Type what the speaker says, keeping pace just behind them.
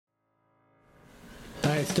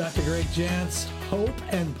It's Dr. Greg Jantz, hope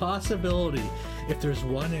and possibility. If there's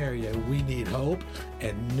one area we need hope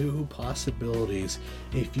and new possibilities,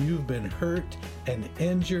 if you've been hurt and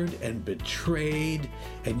injured and betrayed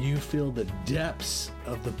and you feel the depths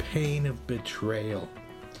of the pain of betrayal,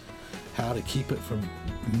 how to keep it from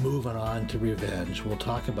moving on to revenge. We'll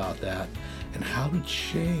talk about that and how to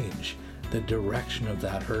change the direction of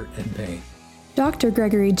that hurt and pain. Dr.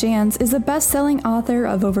 Gregory Jantz is a best-selling author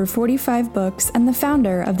of over 45 books and the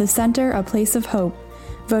founder of the Center A Place of Hope,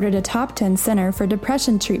 voted a top 10 center for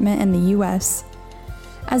depression treatment in the U.S.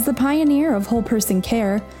 As the pioneer of whole-person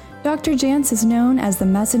care, Dr. Jantz is known as the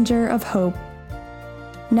messenger of hope.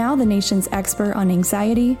 Now the nation's expert on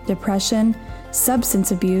anxiety, depression,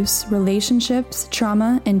 substance abuse, relationships,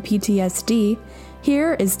 trauma, and PTSD,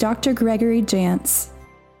 here is Dr. Gregory Jantz.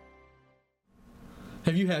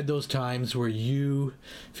 Have you had those times where you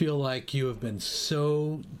feel like you have been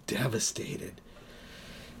so devastated?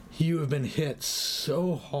 You have been hit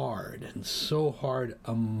so hard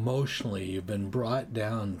emotionally. You've been brought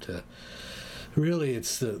down to, really,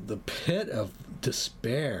 it's the pit of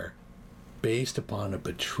despair based upon a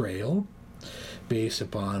betrayal, based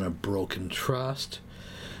upon a broken trust,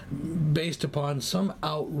 based upon some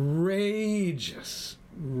outrageous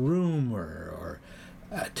rumor or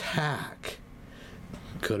attack.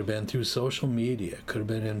 Could have been through social media, could have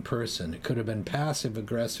been in person, it could have been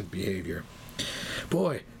passive-aggressive behavior.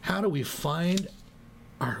 Boy, how do we find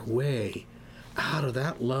our way out of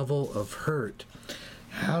that level of hurt?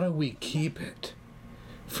 How do we keep it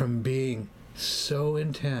from being so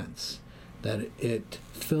intense that it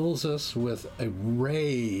fills us with a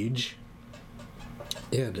rage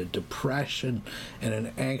and a depression and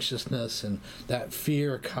an anxiousness, and that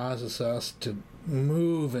fear causes us to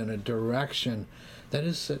move in a direction that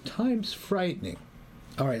is at times frightening?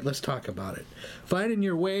 All right, let's talk about it. Finding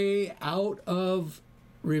your way out of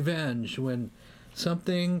revenge when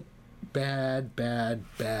something bad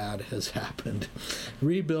has happened.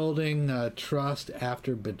 Rebuilding trust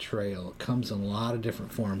after betrayal. It comes in a lot of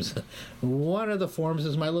different forms. One of the forms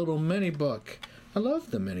is my little mini book. I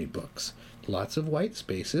love the mini books. Lots of white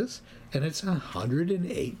spaces, and it's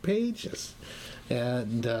 108 pages.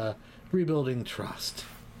 And rebuilding trust.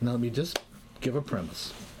 Now let me just give a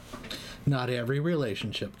premise. Not every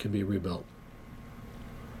relationship can be rebuilt.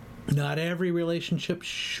 Not every relationship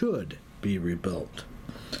should be rebuilt.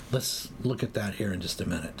 Let's look at that here in just a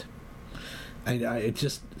minute. It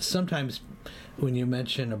just sometimes when you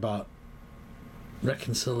mention about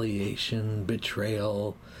reconciliation,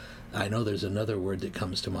 betrayal, I know there's another word that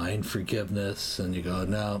comes to mind, forgiveness, and you go,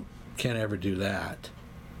 no, can't ever do that.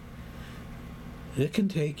 It can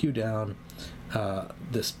take you down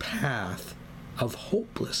this path of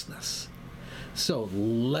hopelessness. So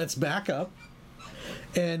let's back up.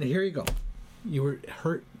 And here you go. You were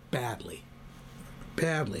hurt badly.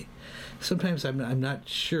 Sometimes I'm not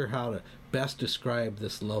sure how to best describe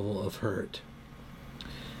this level of hurt.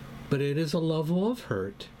 But it is a level of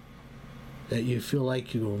hurt that you feel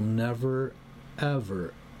like you will never,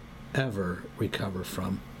 ever, ever recover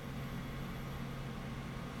from.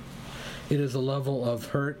 It is a level of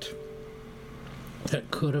hurt that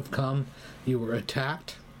could have come. You were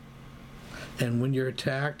attacked, and when you're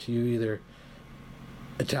attacked, you either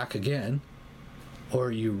attack again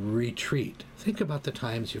or you retreat. Think about the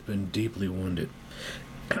times you've been deeply wounded.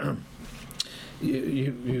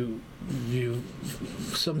 you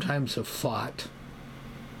sometimes have fought,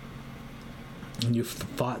 and you've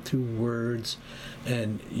fought through words,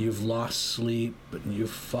 and you've lost sleep, and you've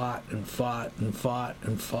fought and fought and fought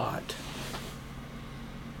and fought.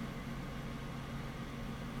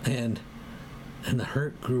 And the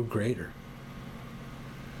hurt grew greater.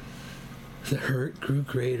 The hurt grew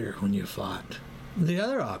greater when you fought. The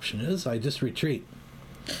other option is I just retreat.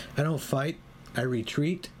 I don't fight. I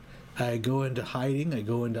retreat. I go into hiding. I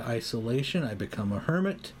go into isolation. I become a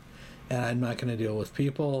hermit. And I'm not going to deal with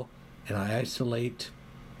people. And I isolate.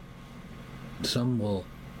 Some will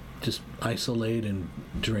just isolate and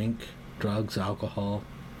drink drugs, alcohol.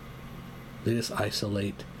 They just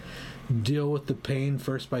isolate. Deal with the pain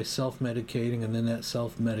first by self-medicating, and then that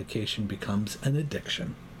self-medication becomes an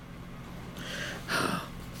addiction.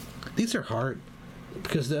 These are hard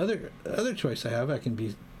because the other choice I have, I can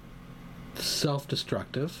be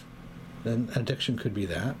self-destructive, and addiction could be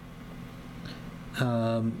that,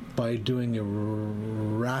 by doing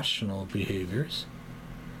irrational behaviors.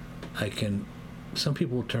 Some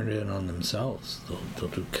people will turn it in on themselves. They'll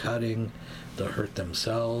do cutting, they'll hurt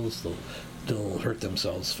themselves, they'll hurt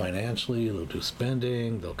themselves financially, they'll do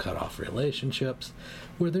spending, they'll cut off relationships,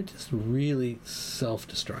 where they're just really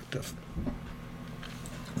self-destructive.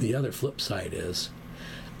 The other flip side is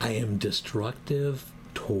I am destructive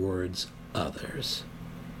towards others.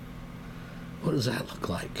 What does that look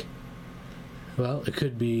like? Well, it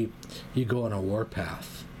could be you go on a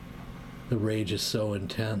warpath. The rage is so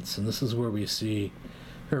intense, and this is where we see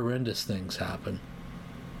horrendous things happen.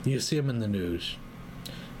 You see them in the news.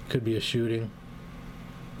 Could be a shooting,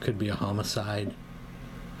 could be a homicide.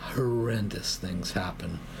 Horrendous things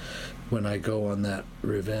happen when I go on that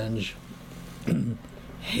revenge,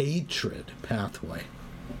 hatred pathway.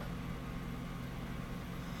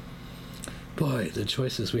 Boy, the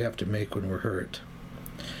choices we have to make when we're hurt.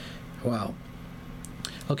 Wow.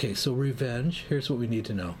 Okay, so revenge, here's what we need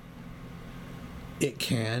to know. It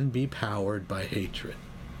can be powered by hatred.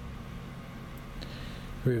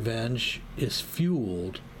 Revenge is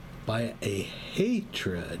fueled by a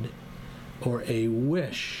hatred or a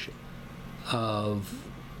wish of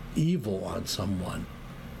evil on someone.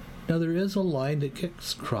 Now, there is a line that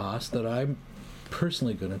gets crossed that I'm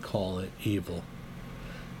personally going to call it evil.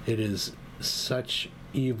 It is such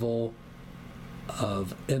evil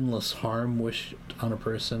of endless harm wished on a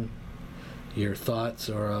person. Your thoughts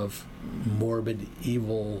are of morbid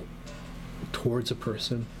evil towards a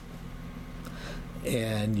person,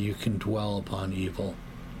 and you can dwell upon evil.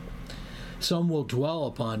 Some will dwell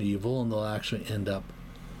upon evil and they'll actually end up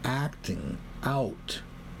acting out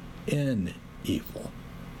in evil.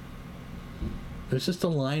 There's just a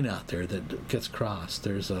line out there that gets crossed.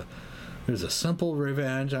 There's a simple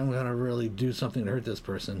revenge. I'm going to really do something to hurt this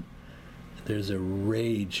person. There's a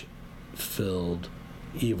rage-filled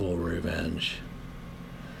evil revenge.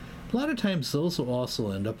 A lot of times those will also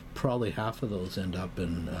end up, probably half of those end up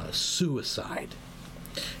in suicide.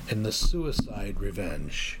 And the suicide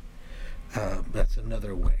revenge, that's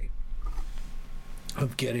another way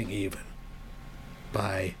of getting even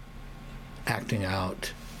by acting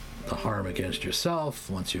out the harm against yourself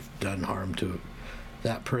once you've done harm to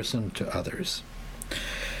that person, to others.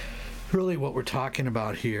 Really what we're talking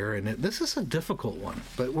about here, and this is a difficult one,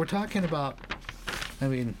 but we're talking about,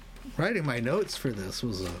 writing my notes for this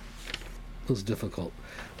was difficult.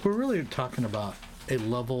 We're really talking about a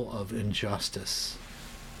level of injustice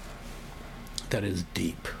that is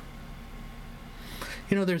deep.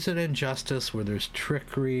 There's an injustice where there's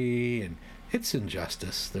trickery, and it's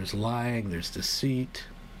injustice. There's lying, there's deceit,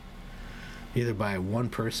 either by one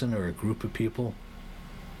person or a group of people.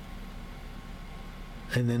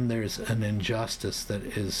 And then there's an injustice that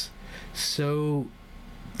is so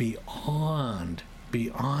beyond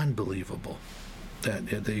believable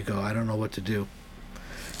that you go, I don't know what to do.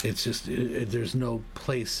 It's just, there's no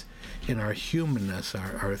place in our humanness,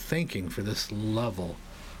 our thinking, for this level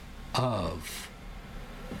of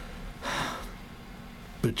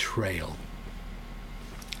betrayal.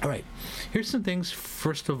 All right, here's some things,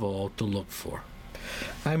 first of all, to look for.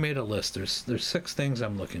 I made a list. There's 6 things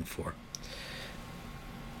I'm looking for.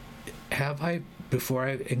 Have I, before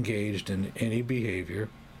I engaged in any behavior,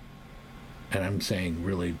 and I'm saying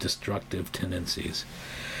really destructive tendencies,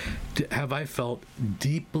 have I felt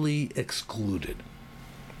deeply excluded?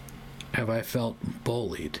 Have I felt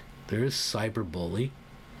bullied? There is cyberbully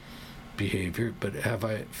behavior, but have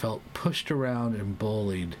I felt pushed around and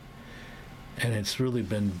bullied, and it's really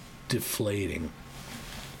been deflating?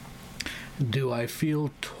 Do I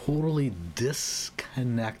feel totally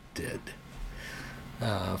disconnected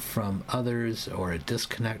from others, or a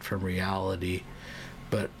disconnect from reality,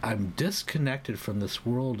 but I'm disconnected from this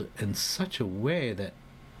world in such a way that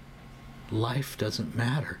life doesn't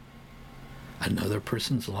matter? Another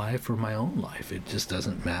person's life or my own life, it just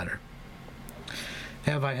doesn't matter.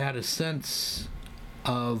 Have I had a sense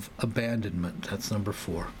of abandonment? That's number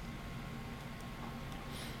 4.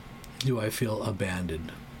 Do I feel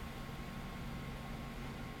abandoned?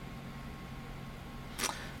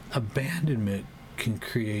 Abandonment can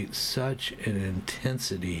create such an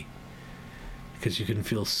intensity because you can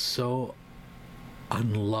feel so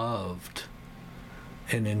unloved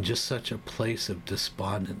and in just such a place of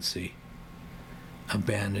despondency.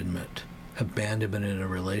 Abandonment in a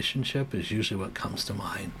relationship is usually what comes to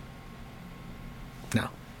mind.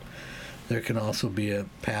 Now, there can also be a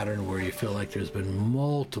pattern where you feel like there's been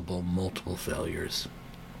multiple failures,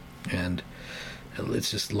 and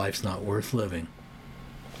it's just, life's not worth living.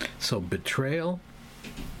 So betrayal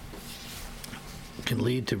can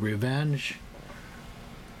lead to revenge.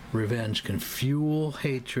 Revenge can fuel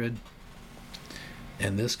hatred,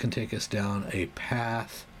 and this can take us down a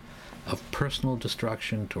path of personal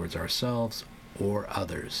destruction towards ourselves or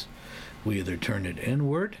others. We either turn it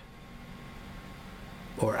inward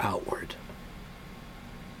or outward.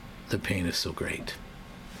 The pain is so great.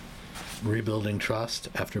 Rebuilding trust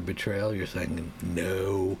after betrayal, you're saying,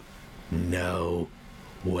 no,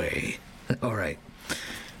 way. All right.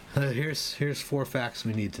 Here's 4 facts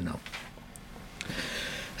we need to know.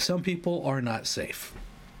 Some people are not safe.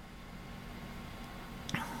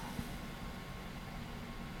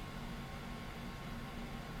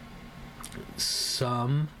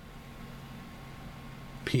 Some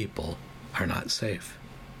people are not safe.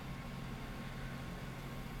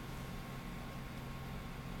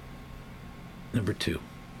 Number 2,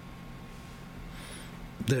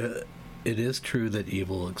 it is true that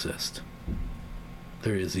evil exists.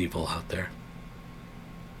 There is evil out there.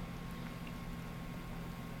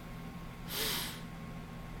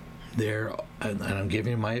 And I'm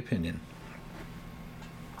giving you my opinion.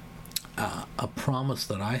 A promise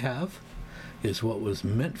that I have is what was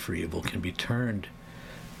meant for evil can be turned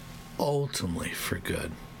ultimately for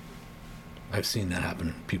good. I've seen that happen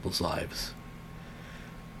in people's lives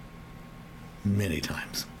many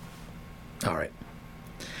times. All right.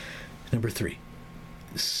 Number 3,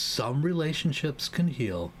 some relationships can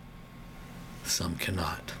heal, some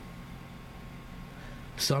cannot.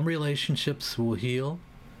 Some relationships will heal,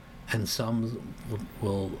 and some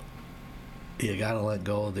will, you gotta let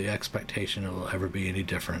go of the expectation it will ever be any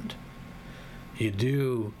different. You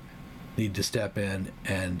do need to step in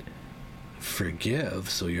and forgive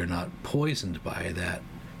so you're not poisoned by that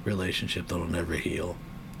relationship that'll never heal.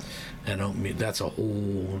 I don't mean that's a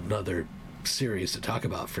whole nother series to talk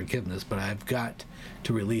about forgiveness, but I've got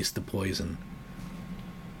to release the poison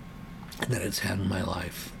that it's had in my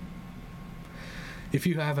life. If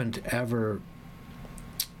you haven't ever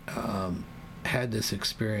had this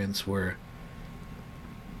experience where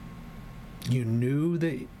you knew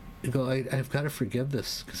that you go, I've got to forgive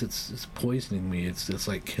this because it's poisoning me, it's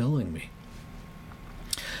like killing me,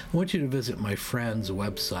 I want you to visit my friend's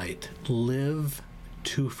website,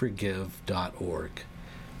 livetoforgive.org.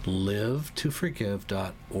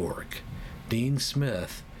 livetoforgive.org. Dean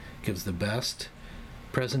Smith gives the best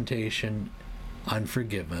presentation on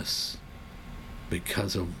forgiveness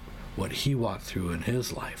because of what he walked through in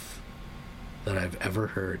his life that I've ever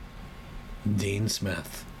heard. Dean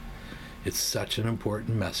Smith. It's such an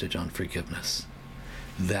important message on forgiveness.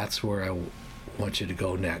 That's where I want you to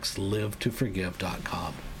go next.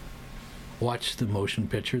 livetoforgive.com. Watch the motion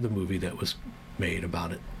picture, the movie that was made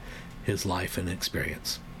about it, his life and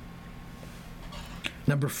experience.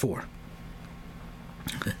 Number 4.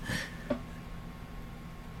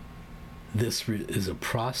 This is a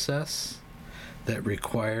process that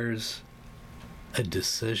requires a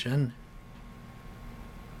decision.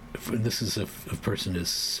 This is if a person is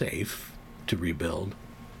safe to rebuild,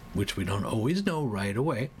 which we don't always know right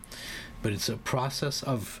away, but it's a process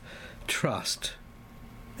of trust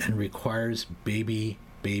and requires baby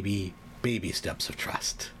steps of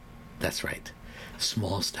trust. That's right.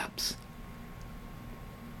 Small steps.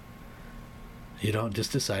 You don't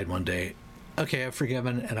just decide one day, okay, I've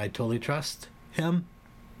forgiven and I totally trust him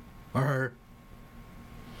or her.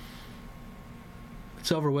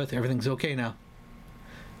 It's over with. Everything's okay now.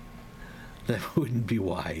 That wouldn't be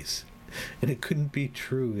wise. And it couldn't be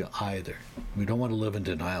true either. We don't want to live in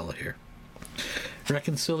denial here.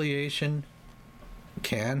 Reconciliation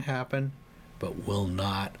can happen, but will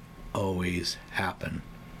not always happen.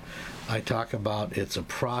 I talk about it's a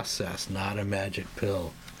process, not a magic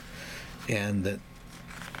pill. And that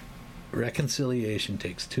reconciliation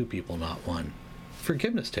takes 2 people, not 1.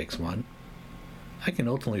 Forgiveness takes 1. I can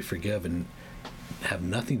ultimately forgive and have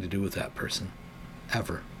nothing to do with that person,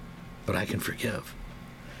 ever. But I can forgive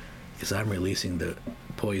because I'm releasing the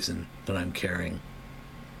poison that I'm carrying.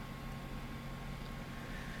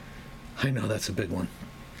 I know that's a big one.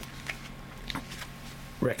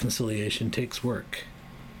 Reconciliation takes work.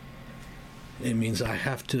 It means I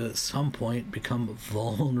have to, at some point, become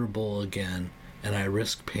vulnerable again, and I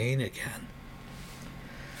risk pain again.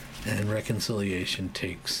 And reconciliation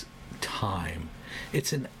takes time.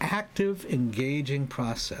 It's an active, engaging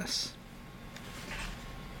process.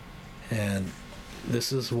 And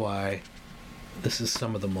this is why this is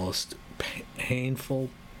some of the most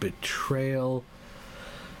painful betrayal.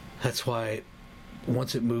 That's why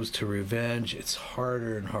once it moves to revenge, it's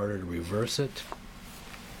harder and harder to reverse it.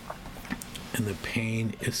 And the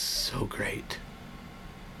pain is so great.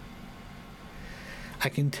 I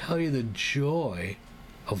can tell you the joy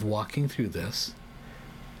of walking through this,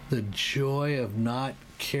 the joy of not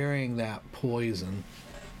carrying that poison,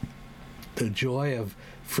 the joy of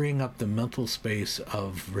freeing up the mental space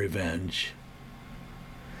of revenge,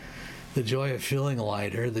 the joy of feeling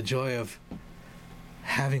lighter, the joy of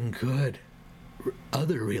having good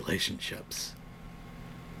other relationships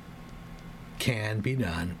can be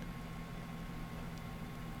done.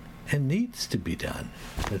 and needs to be done.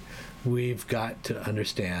 But we've got to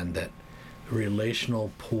understand that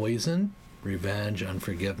relational poison, revenge,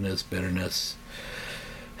 unforgiveness, bitterness,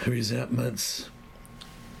 resentments,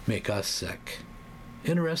 make us sick.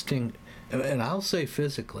 Interesting, and I'll say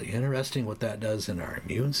physically, interesting what that does in our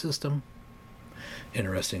immune system,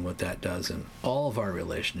 interesting what that does in all of our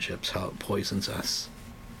relationships, how it poisons us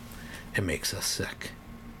and makes us sick.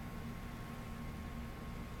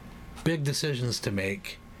 Big decisions to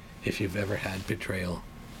make if you've ever had betrayal.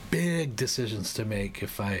 Big decisions to make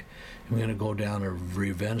if I am going to go down a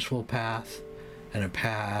revengeful path and a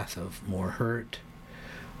path of more hurt,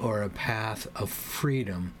 or a path of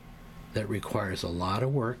freedom that requires a lot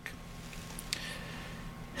of work.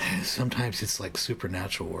 Sometimes it's like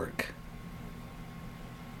supernatural work.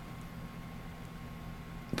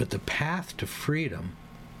 But the path to freedom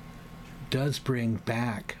does bring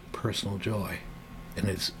back personal joy. And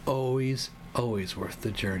it's always, always worth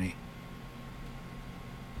the journey.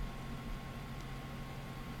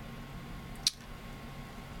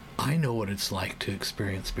 I know what it's like to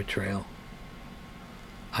experience betrayal.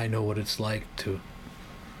 I know what it's like to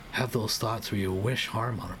have those thoughts where you wish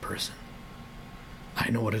harm on a person. I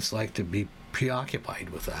know what it's like to be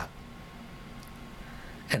preoccupied with that.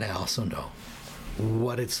 And I also know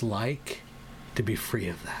what it's like to be free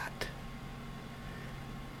of that.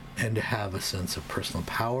 And to have a sense of personal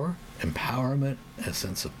power, empowerment, a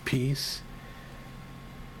sense of peace.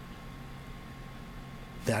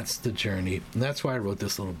 That's the journey. And that's why I wrote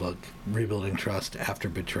this little book, Rebuilding Trust After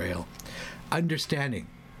Betrayal. Understanding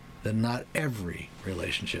that not every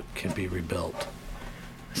relationship can be rebuilt.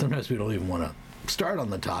 Sometimes we don't even want to start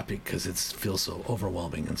on the topic because it feels so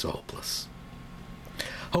overwhelming and so hopeless.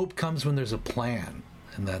 Hope comes when there's a plan.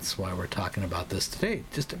 And that's why we're talking about this today.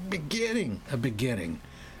 Just a beginning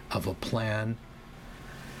of a plan,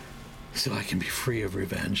 so I can be free of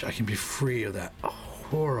revenge. I can be free of that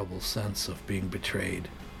horrible sense of being betrayed.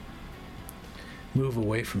 Move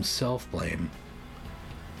away from self-blame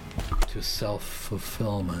to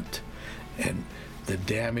self-fulfillment, and the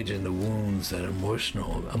damage and the wounds that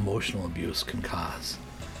emotional abuse can cause.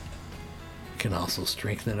 It can also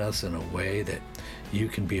strengthen us in a way that you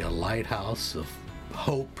can be a lighthouse of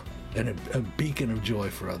hope and a beacon of joy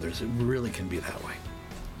for others. It really can be that way.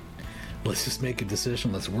 Let's just make a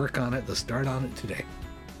decision. Let's work on it. Let's start on it today.